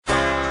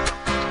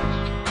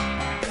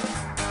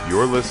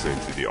You're listening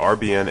to the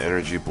RBN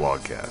Energy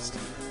Blogcast.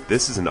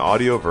 This is an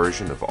audio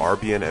version of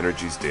RBN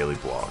Energy's daily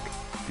blog,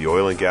 the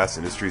oil and gas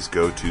industry's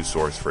go-to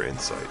source for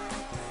insight.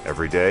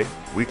 Every day,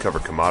 we cover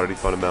commodity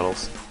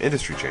fundamentals,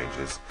 industry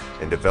changes,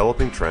 and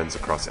developing trends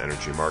across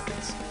energy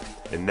markets.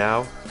 And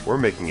now, we're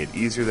making it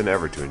easier than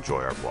ever to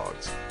enjoy our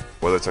blogs.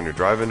 Whether it's on your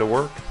drive into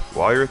work,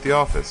 while you're at the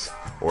office,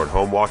 or at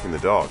home walking the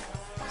dog,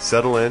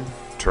 settle in,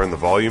 turn the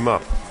volume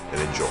up,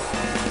 and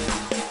enjoy.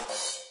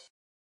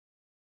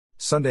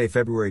 Sunday,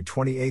 February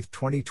 28,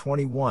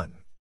 2021.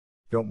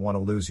 Don't want to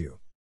lose you.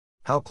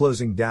 How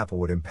closing DAPL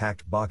would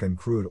impact Bakken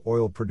crude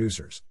oil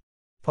producers.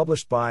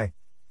 Published by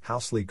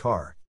Housley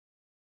Carr.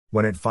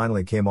 When it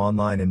finally came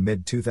online in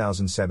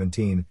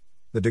mid-2017,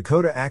 the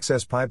Dakota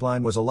Access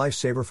Pipeline was a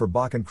lifesaver for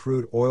Bakken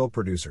crude oil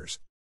producers.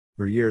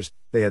 For years,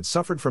 they had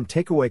suffered from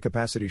takeaway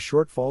capacity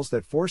shortfalls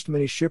that forced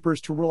many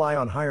shippers to rely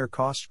on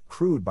higher-cost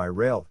crude by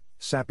rail,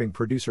 sapping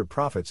producer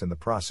profits in the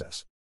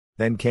process.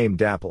 Then came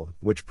DAPL,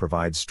 which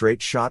provides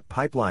straight-shot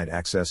pipeline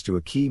access to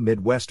a key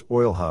Midwest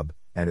oil hub,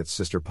 and its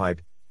sister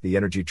pipe, the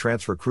Energy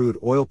Transfer Crude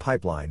Oil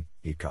Pipeline,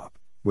 ETCOP,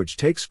 which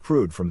takes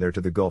crude from there to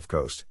the Gulf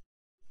Coast.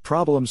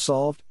 Problem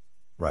solved?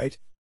 Right?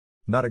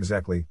 Not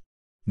exactly.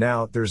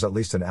 Now, there's at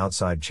least an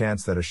outside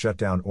chance that a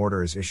shutdown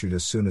order is issued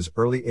as soon as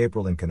early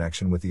April in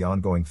connection with the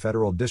ongoing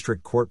federal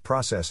district court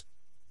process,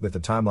 with the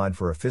timeline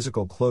for a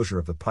physical closure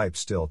of the pipe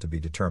still to be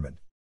determined.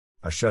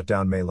 A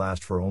shutdown may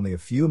last for only a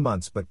few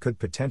months but could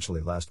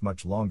potentially last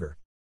much longer.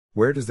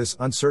 Where does this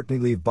uncertainty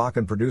leave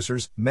Bakken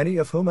producers, many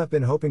of whom have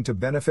been hoping to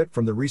benefit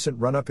from the recent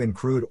run-up in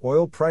crude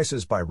oil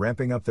prices by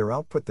ramping up their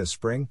output this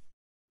spring?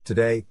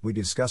 Today, we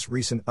discuss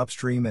recent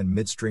upstream and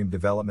midstream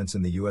developments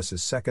in the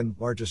U.S.'s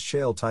second-largest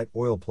shale-tight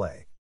oil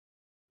play.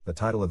 The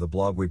title of the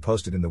blog we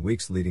posted in the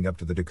weeks leading up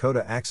to the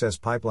Dakota Access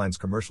Pipeline's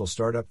commercial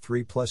startup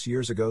 3+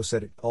 years ago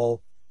said it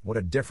all, what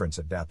a difference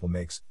a DAPL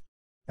makes.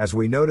 As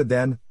we noted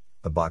then,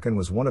 the Bakken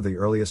was one of the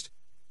earliest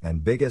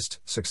and biggest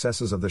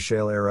successes of the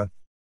shale era.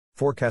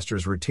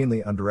 Forecasters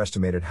routinely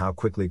underestimated how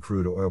quickly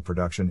crude oil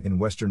production in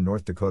western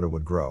North Dakota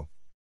would grow.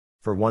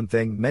 For one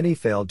thing, many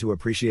failed to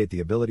appreciate the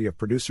ability of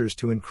producers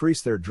to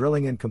increase their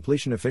drilling and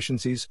completion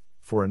efficiencies.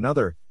 For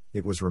another,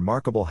 it was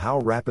remarkable how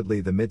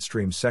rapidly the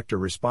midstream sector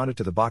responded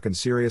to the Bakken's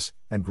serious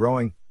and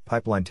growing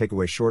pipeline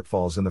takeaway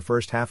shortfalls in the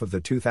first half of the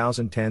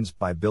 2010s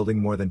by building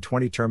more than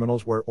 20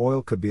 terminals where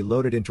oil could be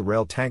loaded into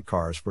rail tank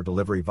cars for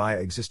delivery via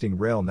existing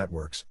rail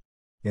networks.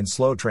 In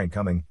Slow Train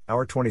Coming,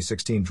 our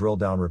 2016 drill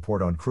down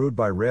report on crude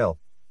by rail,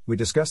 we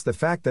discussed the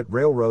fact that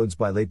railroads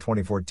by late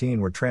 2014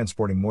 were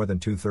transporting more than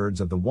two-thirds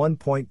of the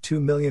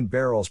 1.2 million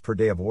barrels per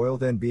day of oil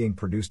then being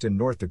produced in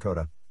North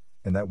Dakota,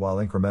 and that while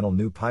incremental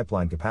new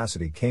pipeline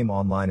capacity came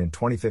online in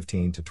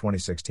 2015 to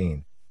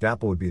 2016,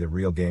 DAPL would be the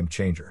real game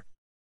changer.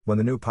 When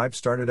the new pipe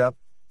started up,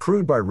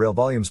 crude by rail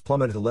volumes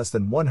plummeted to less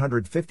than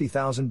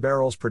 150,000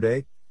 barrels per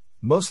day,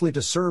 mostly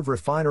to serve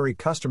refinery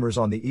customers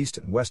on the east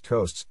and west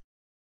coasts.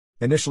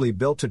 Initially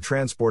built to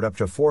transport up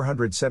to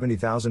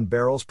 470,000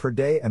 barrels per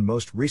day and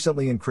most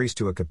recently increased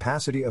to a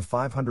capacity of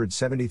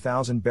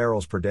 570,000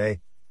 barrels per day,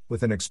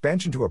 with an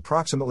expansion to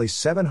approximately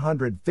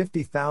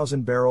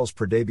 750,000 barrels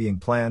per day being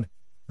planned,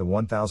 the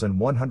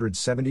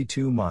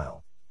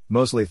 1,172-mile,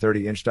 mostly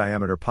 30-inch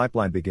diameter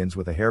pipeline begins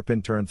with a hairpin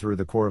turn through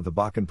the core of the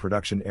Bakken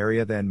production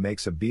area, then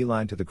makes a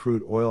beeline to the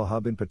crude oil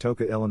hub in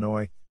Patoka,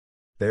 Illinois.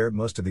 There,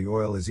 most of the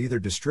oil is either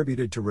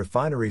distributed to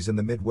refineries in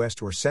the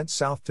Midwest or sent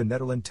south to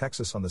Nederland,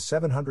 Texas on the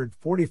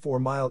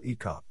 744-mile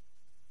ETCOP,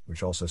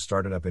 which also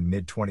started up in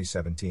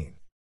mid-2017.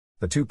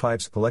 The two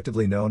pipes,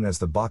 collectively known as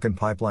the Bakken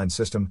Pipeline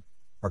System,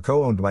 are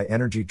co-owned by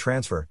Energy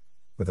Transfer,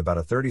 with about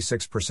a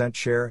 36%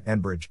 share,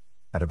 Enbridge,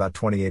 at about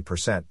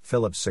 28%,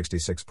 Phillips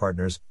 66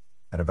 Partners,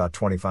 at about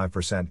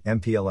 25%,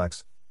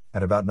 MPLX,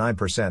 at about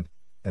 9%,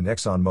 and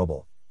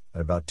ExxonMobil,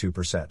 at about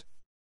 2%.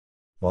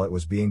 While it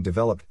was being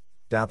developed,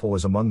 DAPL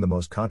was among the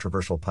most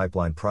controversial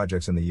pipeline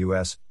projects in the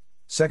U.S.,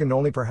 second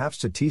only perhaps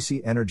to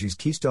TC Energy's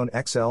Keystone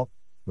XL,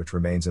 which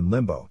remains in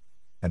limbo,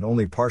 and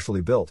only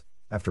partially built,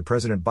 after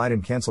President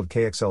Biden canceled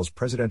KXL's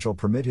presidential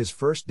permit his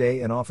first day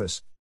in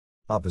office.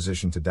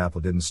 Opposition to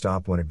DAPL didn't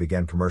stop when it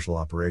began commercial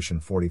operation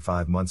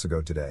 45 months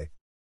ago today.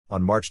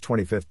 On March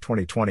 25,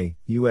 2020,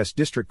 U.S.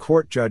 District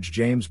Court Judge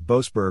James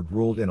Boasberg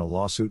ruled in a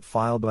lawsuit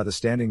filed by the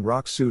Standing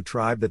Rock Sioux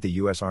Tribe that the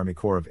U.S. Army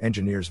Corps of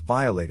Engineers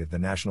violated the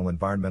National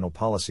Environmental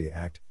Policy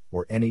Act,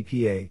 or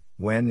NEPA,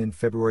 when, in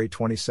February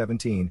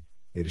 2017,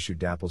 it issued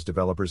DAPL's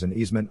developers an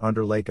easement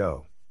under Lake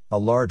O, a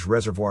large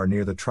reservoir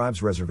near the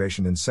tribe's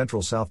reservation in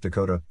central South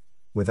Dakota,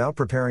 without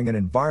preparing an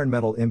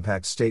Environmental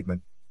Impact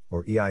Statement,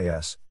 or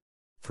EIS.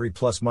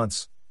 3+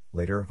 months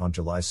later, on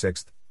July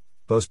 6,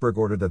 Boasberg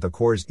ordered that the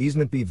Corps'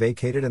 easement be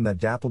vacated and that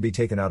DAPL be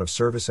taken out of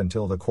service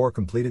until the Corps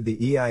completed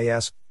the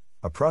EIS,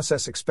 a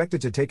process expected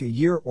to take a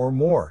year or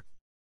more.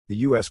 The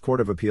U.S. Court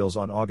of Appeals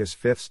on August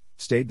 5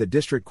 stayed the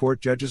district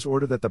court judge's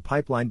order that the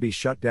pipeline be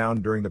shut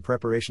down during the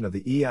preparation of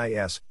the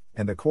EIS,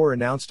 and the Corps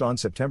announced on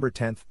September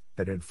 10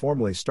 that it had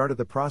formally started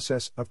the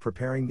process of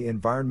preparing the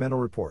environmental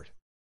report.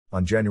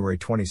 On January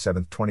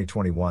 27,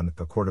 2021,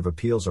 the Court of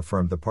Appeals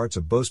affirmed the parts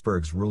of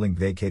Boasberg's ruling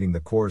vacating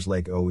the Corps'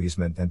 Lake O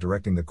easement and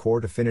directing the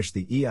Corps to finish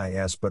the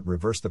EIS, but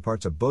reversed the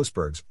parts of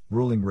Boasberg's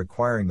ruling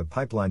requiring the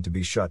pipeline to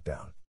be shut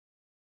down.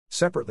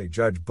 Separately,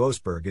 Judge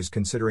Boasberg is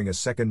considering a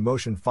second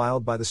motion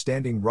filed by the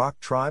Standing Rock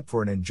Tribe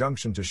for an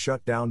injunction to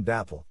shut down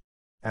DAPL.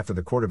 After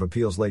the Court of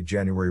Appeals' late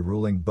January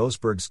ruling,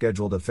 Boasberg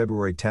scheduled a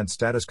February 10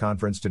 status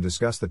conference to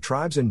discuss the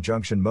tribe's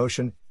injunction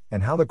motion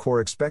and how the Corps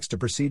expects to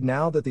proceed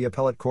now that the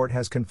appellate court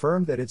has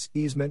confirmed that its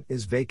easement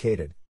is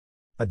vacated.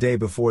 A day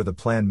before the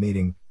planned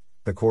meeting,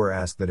 the Corps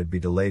asked that it be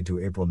delayed to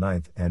April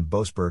 9, and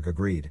Boasberg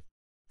agreed.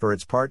 For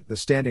its part, the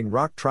Standing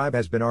Rock Tribe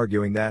has been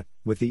arguing that,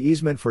 with the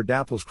easement for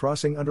DAPL's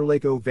crossing under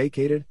Lake O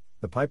vacated,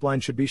 the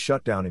pipeline should be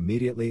shut down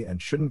immediately and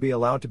shouldn't be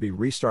allowed to be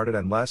restarted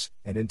unless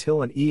and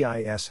until an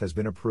EIS has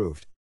been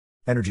approved.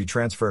 Energy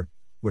Transfer,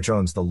 which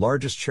owns the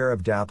largest share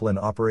of DAPL and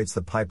operates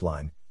the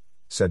pipeline,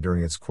 said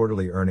during its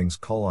quarterly earnings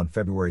call on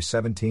February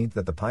 17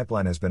 that the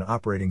pipeline has been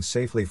operating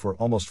safely for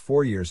almost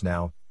 4 years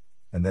now,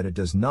 and that it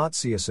does not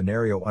see a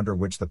scenario under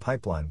which the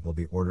pipeline will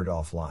be ordered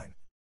offline.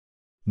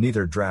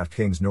 Neither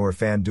DraftKings nor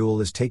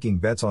FanDuel is taking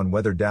bets on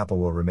whether DAPL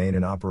will remain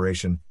in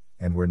operation,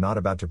 and we're not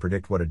about to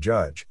predict what a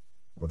judge,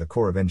 or the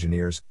Corps of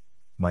Engineers,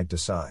 might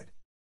decide.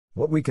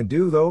 What we can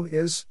do, though,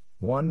 is,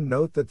 1.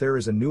 Note that there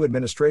is a new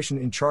administration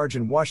in charge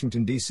in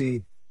Washington,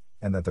 D.C.,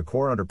 and that the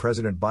Corps under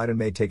President Biden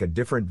may take a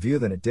different view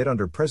than it did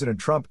under President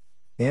Trump,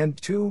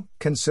 and 2.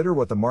 Consider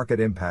what the market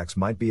impacts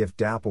might be if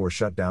DAPL were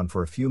shut down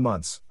for a few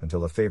months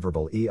until a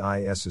favorable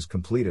EIS is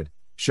completed,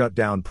 shut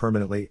down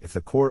permanently if the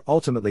Corps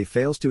ultimately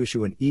fails to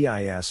issue an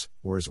EIS,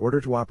 or is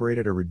ordered to operate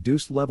at a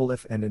reduced level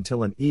if and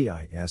until an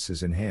EIS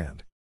is in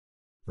hand.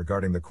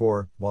 Regarding the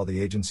Corps, while the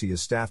agency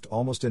is staffed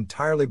almost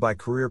entirely by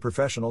career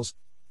professionals,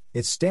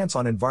 its stance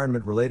on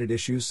environment-related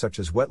issues such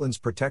as wetlands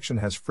protection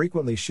has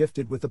frequently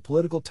shifted with the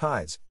political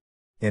tides.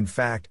 In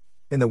fact,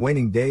 in the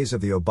waning days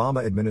of the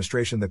Obama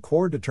administration, the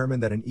Corps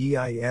determined that an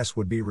EIS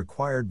would be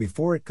required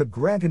before it could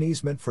grant an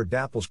easement for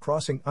DAPL's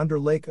crossing under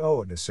Lake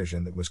O, a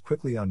decision that was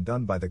quickly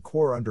undone by the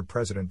Corps under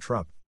President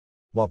Trump.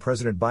 While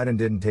President Biden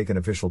didn't take an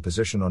official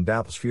position on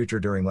DAPL's future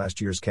during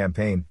last year's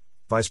campaign,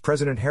 Vice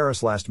President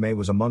Harris last May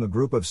was among a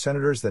group of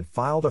senators that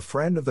filed a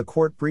friend of the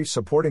court brief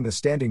supporting the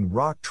Standing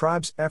Rock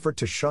Tribe's effort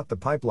to shut the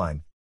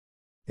pipeline.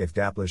 If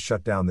DAPL is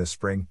shut down this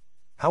spring,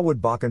 how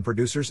would Bakken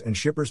producers and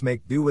shippers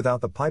make do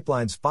without the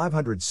pipeline's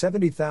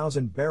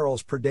 570,000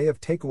 barrels per day of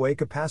takeaway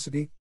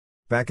capacity?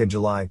 Back in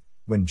July,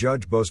 when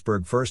Judge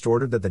Boasberg first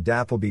ordered that the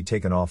DAPL be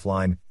taken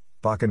offline,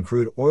 Bakken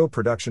crude oil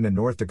production in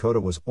North Dakota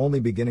was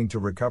only beginning to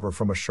recover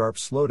from a sharp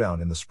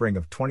slowdown in the spring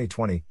of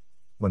 2020,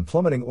 when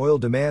plummeting oil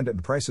demand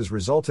and prices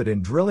resulted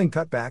in drilling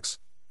cutbacks,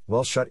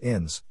 well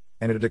shut-ins,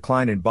 and a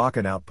decline in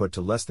Bakken output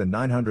to less than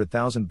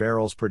 900,000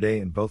 barrels per day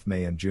in both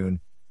May and June,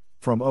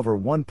 from over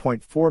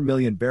 1.4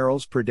 million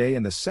barrels per day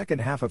in the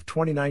second half of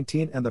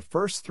 2019 and the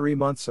first 3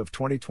 months of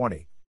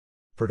 2020.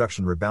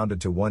 Production rebounded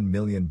to 1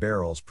 million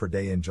barrels per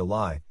day in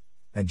July,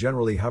 and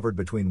generally hovered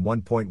between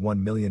 1.1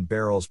 million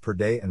barrels per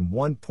day and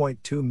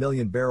 1.2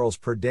 million barrels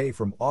per day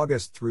from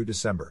August through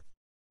December.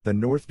 The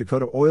North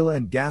Dakota Oil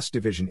and Gas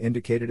Division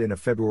indicated in a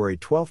February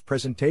 12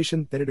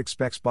 presentation that it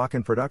expects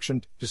Bakken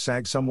production to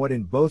sag somewhat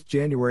in both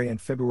January and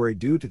February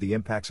due to the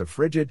impacts of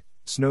frigid,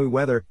 snowy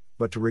weather,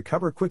 but to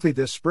recover quickly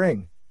this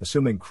spring,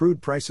 assuming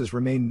crude prices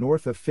remain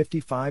north of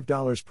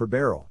 $55 per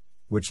barrel,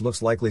 which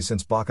looks likely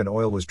since Bakken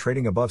oil was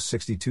trading above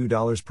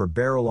 $62 per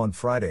barrel on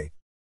Friday.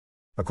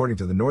 According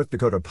to the North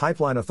Dakota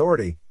Pipeline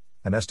Authority,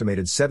 an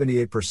estimated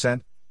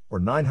 78%, or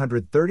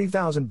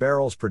 930,000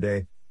 barrels per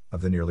day, of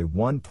the nearly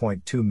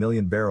 1.2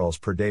 million barrels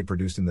per day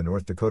produced in the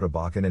North Dakota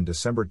Bakken in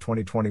December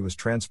 2020 was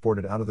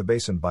transported out of the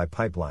basin by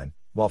pipeline,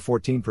 while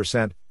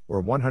 14%,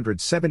 or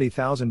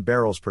 170,000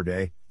 barrels per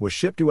day, was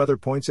shipped to other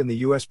points in the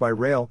U.S. by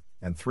rail,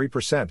 and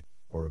 3%,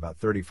 or about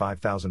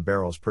 35,000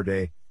 barrels per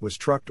day, was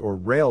trucked or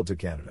railed to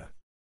Canada.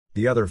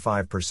 The other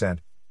 5%,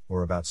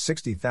 or about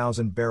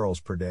 60,000 barrels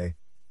per day,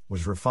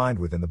 was refined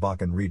within the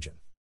Bakken region.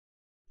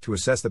 To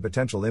assess the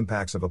potential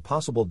impacts of a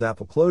possible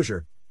DAPL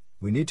closure,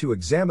 we need to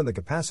examine the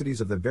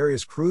capacities of the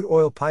various crude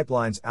oil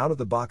pipelines out of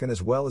the Bakken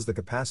as well as the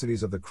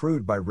capacities of the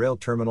crude by rail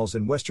terminals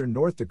in western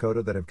North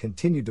Dakota that have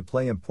continued to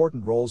play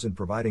important roles in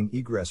providing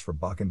egress for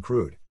Bakken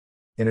crude.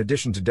 In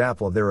addition to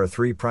DAPL, there are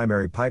 3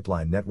 primary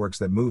pipeline networks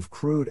that move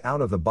crude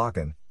out of the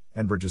Bakken: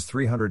 Enbridge's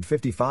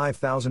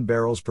 355,000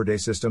 barrels per day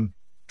system,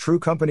 True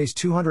Company's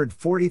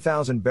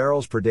 240,000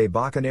 barrels per day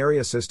Bakken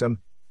area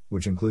system,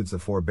 which includes the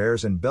 4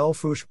 Bears and Belle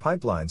Fourche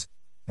pipelines,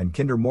 and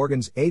Kinder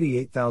Morgan's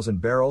 88,000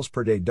 barrels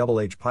per day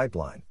Double H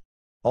pipeline.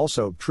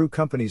 Also, True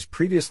Company's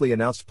previously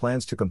announced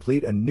plans to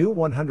complete a new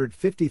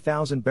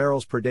 150,000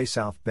 barrels per day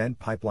South Bend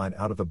pipeline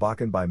out of the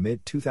Bakken by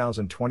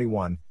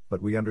mid-2021,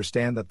 but we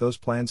understand that those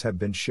plans have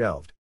been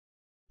shelved.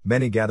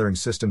 Many gathering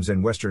systems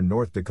in western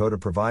North Dakota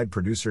provide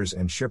producers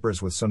and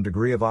shippers with some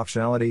degree of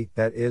optionality,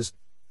 that is,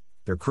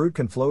 their crude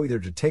can flow either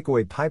to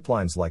takeaway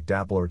pipelines like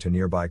DAPL or to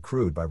nearby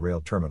crude by rail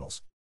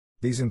terminals.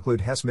 These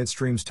include Hess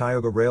Midstream's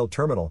Tioga Rail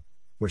Terminal,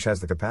 which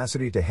has the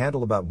capacity to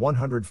handle about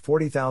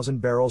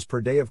 140,000 barrels per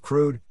day of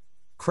crude,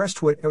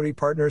 Crestwood Equity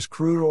Partners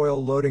Crude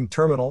Oil Loading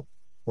Terminal,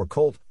 or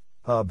COLT,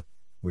 hub,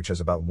 which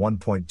has about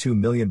 1.2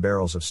 million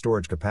barrels of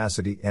storage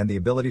capacity and the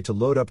ability to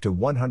load up to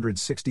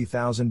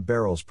 160,000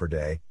 barrels per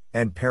day,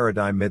 and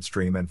Paradigm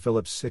Midstream and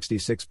Phillips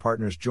 66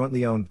 Partners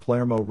jointly owned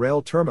Palermo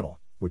Rail Terminal,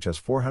 which has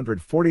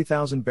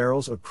 440,000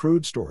 barrels of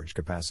crude storage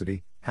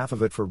capacity, half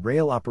of it for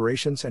rail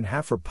operations and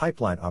half for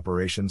pipeline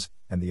operations,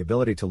 and the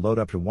ability to load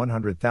up to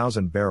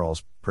 100,000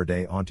 barrels per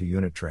day onto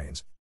unit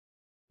trains.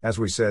 As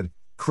we said,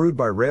 crude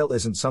by rail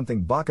isn't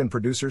something Bakken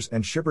producers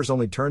and shippers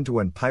only turn to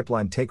when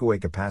pipeline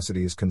takeaway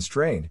capacity is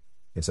constrained.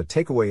 It's a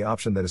takeaway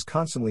option that is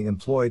constantly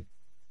employed,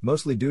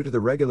 mostly due to the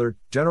regular,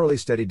 generally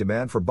steady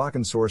demand for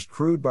Bakken-sourced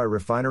crude by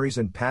refineries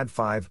in PADD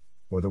 5,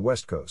 or the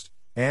West Coast,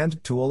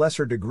 and, to a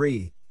lesser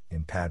degree,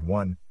 in PADD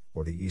 1,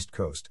 or the East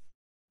Coast.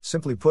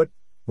 Simply put,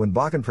 when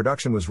Bakken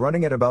production was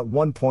running at about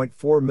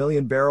 1.4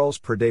 million barrels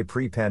per day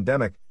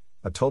pre-pandemic,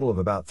 a total of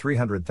about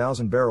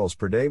 300,000 barrels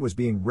per day was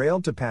being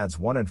railed to PADDs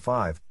 1 and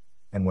 5,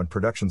 and when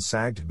production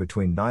sagged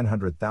between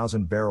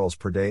 900,000 barrels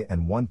per day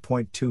and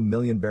 1.2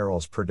 million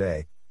barrels per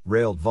day,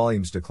 railed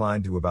volumes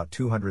declined to about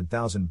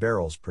 200,000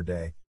 barrels per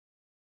day.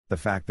 The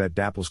fact that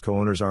DAPL's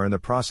co-owners are in the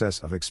process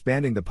of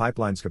expanding the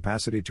pipeline's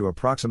capacity to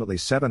approximately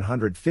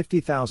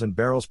 750,000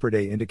 barrels per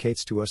day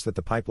indicates to us that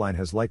the pipeline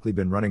has likely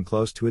been running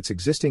close to its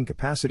existing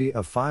capacity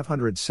of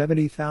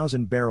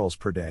 570,000 barrels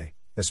per day,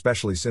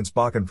 especially since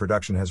Bakken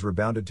production has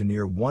rebounded to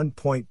near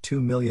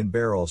 1.2 million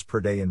barrels per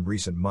day in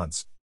recent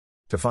months.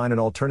 To find an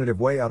alternative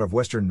way out of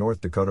western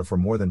North Dakota for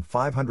more than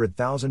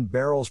 500,000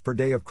 barrels per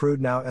day of crude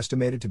now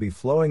estimated to be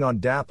flowing on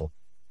DAPL,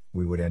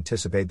 we would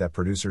anticipate that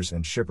producers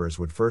and shippers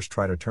would first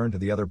try to turn to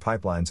the other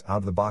pipelines out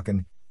of the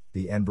Bakken,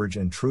 the Enbridge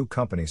and True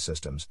Company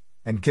systems,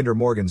 and Kinder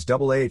Morgan's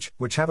Double H,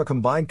 which have a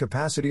combined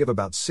capacity of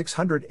about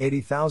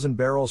 680,000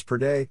 barrels per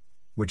day,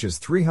 which is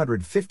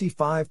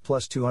 355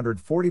 plus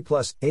 240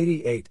 plus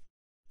 88.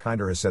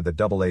 Kinder has said that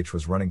Double H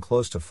was running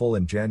close to full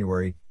in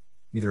January.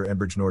 Neither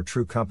Enbridge nor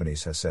True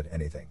Companies has said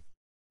anything.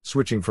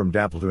 Switching from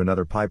DAPL to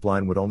another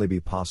pipeline would only be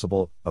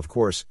possible, of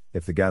course,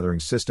 if the gathering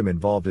system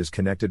involved is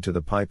connected to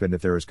the pipe and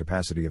if there is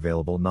capacity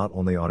available not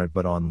only on it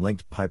but on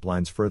linked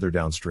pipelines further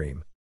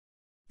downstream.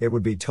 It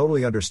would be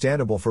totally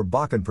understandable for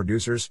Bakken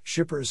producers,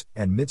 shippers,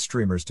 and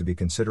midstreamers to be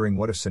considering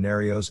what-if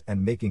scenarios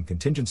and making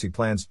contingency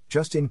plans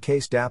just in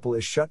case DAPL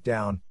is shut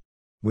down.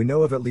 We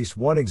know of at least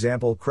one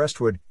example,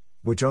 Crestwood,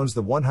 which owns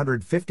the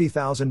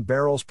 150,000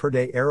 barrels per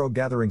day Arrow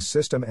gathering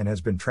system and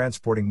has been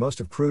transporting most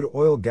of crude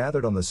oil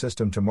gathered on the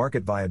system to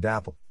market via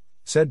DAPL,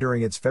 said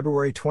during its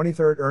February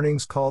 23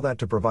 earnings call that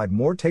to provide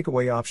more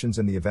takeaway options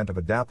in the event of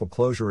a DAPL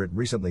closure, it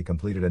recently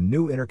completed a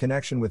new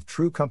interconnection with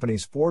True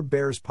Company's Four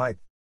Bears pipe.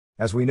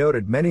 As we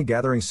noted, many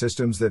gathering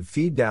systems that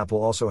feed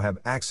DAPL also have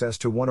access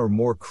to one or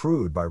more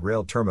crude by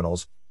rail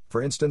terminals.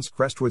 For instance,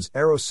 Crestwood's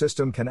Arrow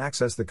system can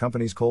access the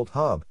company's COLT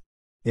hub.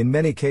 In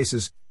many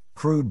cases,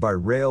 crude by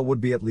rail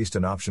would be at least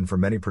an option for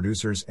many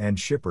producers and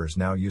shippers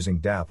now using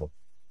DAPL,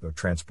 though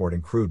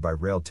transporting crude by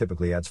rail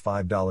typically adds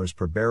 $5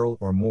 per barrel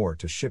or more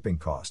to shipping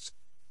costs,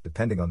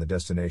 depending on the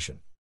destination.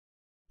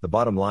 The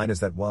bottom line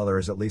is that while there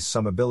is at least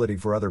some ability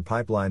for other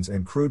pipelines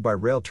and crude by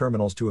rail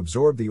terminals to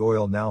absorb the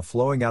oil now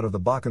flowing out of the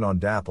Bakken on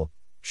DAPL,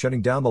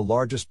 shutting down the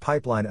largest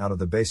pipeline out of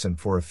the basin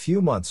for a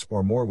few months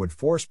or more would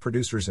force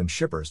producers and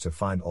shippers to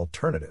find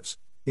alternatives,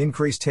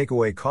 increase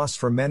takeaway costs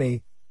for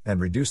many, and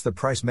reduce the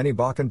price many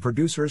Bakken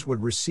producers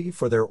would receive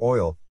for their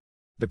oil.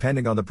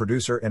 Depending on the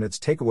producer and its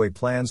takeaway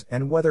plans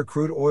and whether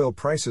crude oil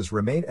prices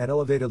remain at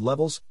elevated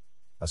levels,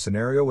 a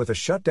scenario with a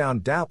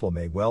shutdown DAPL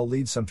may well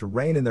lead some to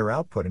rein in their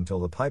output until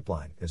the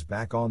pipeline is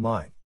back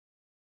online.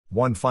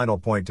 One final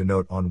point to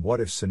note on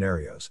what-if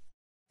scenarios.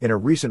 In a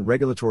recent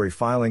regulatory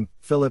filing,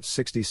 Phillips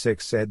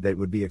 66 said that it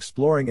would be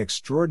exploring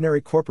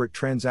extraordinary corporate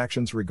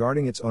transactions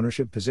regarding its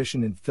ownership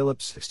position in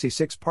Phillips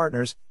 66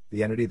 Partners,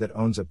 the entity that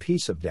owns a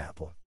piece of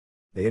DAPL.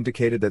 They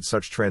indicated that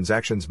such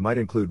transactions might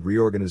include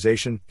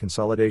reorganization,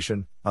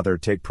 consolidation, other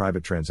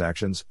take-private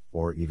transactions,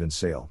 or even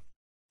sale.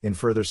 In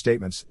further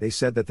statements, they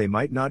said that they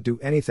might not do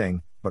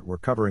anything, but were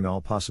covering all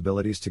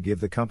possibilities to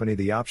give the company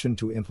the option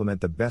to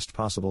implement the best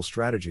possible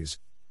strategies,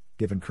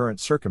 given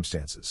current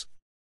circumstances.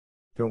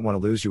 Don't Want to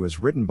Lose You is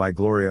written by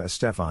Gloria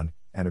Estefan,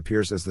 and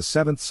appears as the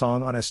seventh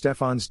song on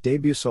Estefan's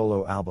debut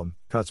solo album,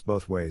 Cuts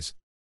Both Ways.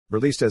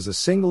 Released as a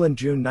single in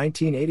June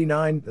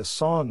 1989, the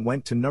song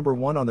went to number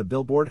 1 on the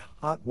Billboard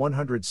Hot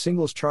 100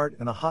 Singles Chart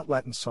and the Hot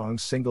Latin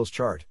Songs Singles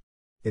Chart.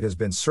 It has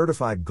been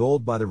certified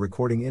gold by the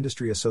Recording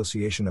Industry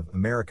Association of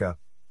America,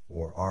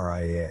 or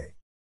RIAA.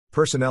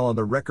 Personnel on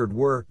the record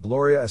were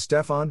Gloria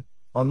Estefan,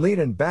 on lead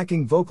and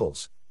backing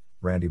vocals,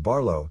 Randy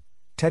Barlow,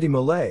 Teddy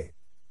Millay,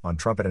 on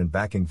trumpet and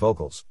backing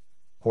vocals,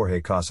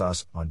 Jorge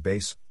Casas, on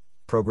bass,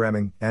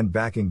 programming and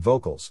backing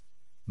vocals,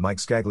 Mike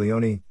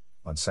Scaglione,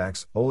 on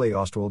sax, Ole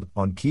Ostwald,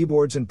 on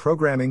keyboards and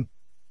programming,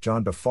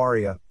 John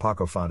DeFaria,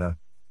 Paco Fanta,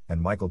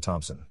 and Michael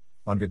Thompson.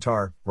 On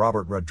guitar,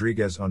 Robert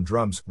Rodriguez. On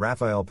drums,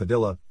 Rafael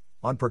Padilla.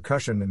 On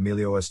percussion,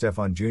 Emilio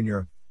Estefan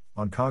Jr.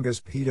 On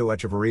congas, Pito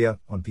Echeverria.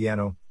 On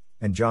piano,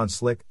 and John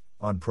Slick,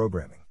 on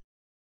programming.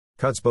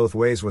 Cuts Both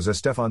Ways was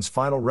Estefan's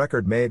final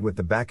record made with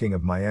the backing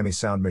of Miami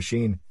Sound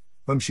Machine,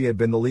 whom she had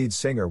been the lead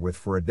singer with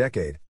for a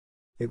decade.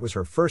 It was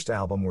her first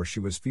album where she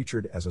was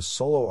featured as a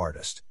solo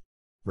artist.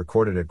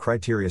 Recorded at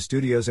Criteria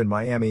Studios in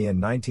Miami in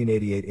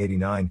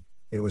 1988-89,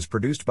 it was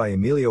produced by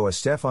Emilio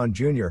Estefan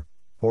Jr.,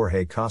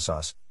 Jorge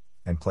Casas,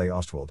 and Clay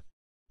Ostwald.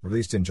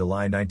 Released in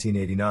July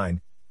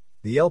 1989,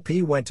 the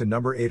LP went to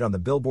number 8 on the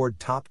Billboard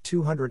Top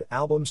 200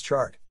 Albums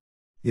chart.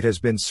 It has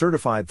been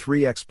certified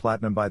 3x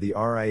platinum by the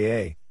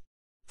RIAA.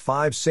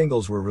 5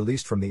 singles were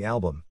released from the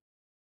album.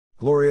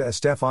 Gloria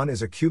Estefan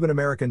is a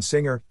Cuban-American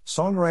singer,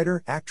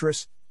 songwriter,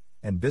 actress,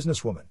 and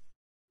businesswoman.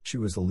 She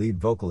was the lead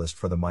vocalist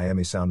for the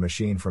Miami Sound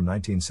Machine from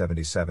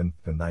 1977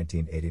 to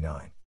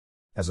 1989.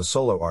 As a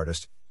solo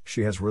artist,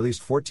 she has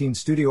released 14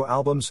 studio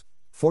albums,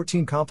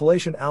 14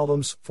 compilation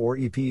albums, 4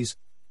 EPs,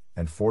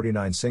 and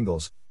 49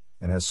 singles,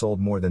 and has sold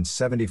more than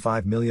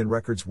 75 million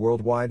records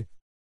worldwide.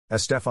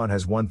 Estefan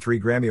has won 3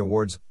 Grammy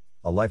Awards,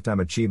 a Lifetime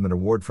Achievement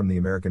Award from the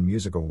American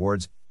Music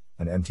Awards,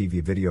 an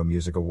MTV Video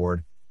Music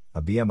Award,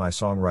 a BMI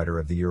Songwriter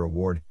of the Year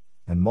Award,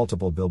 and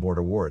multiple Billboard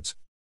Awards.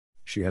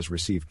 She has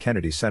received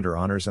Kennedy Center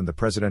honors and the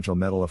Presidential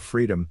Medal of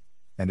Freedom,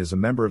 and is a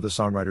member of the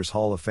Songwriters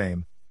Hall of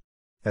Fame.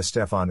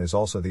 Estefan is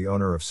also the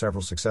owner of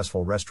several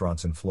successful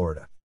restaurants in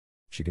Florida.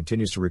 She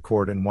continues to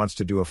record and wants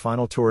to do a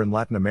final tour in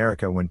Latin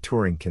America when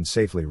touring can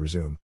safely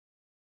resume.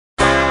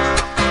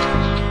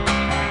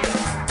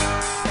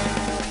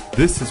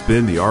 This has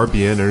been the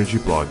RBN Energy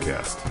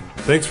Blogcast.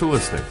 Thanks for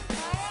listening.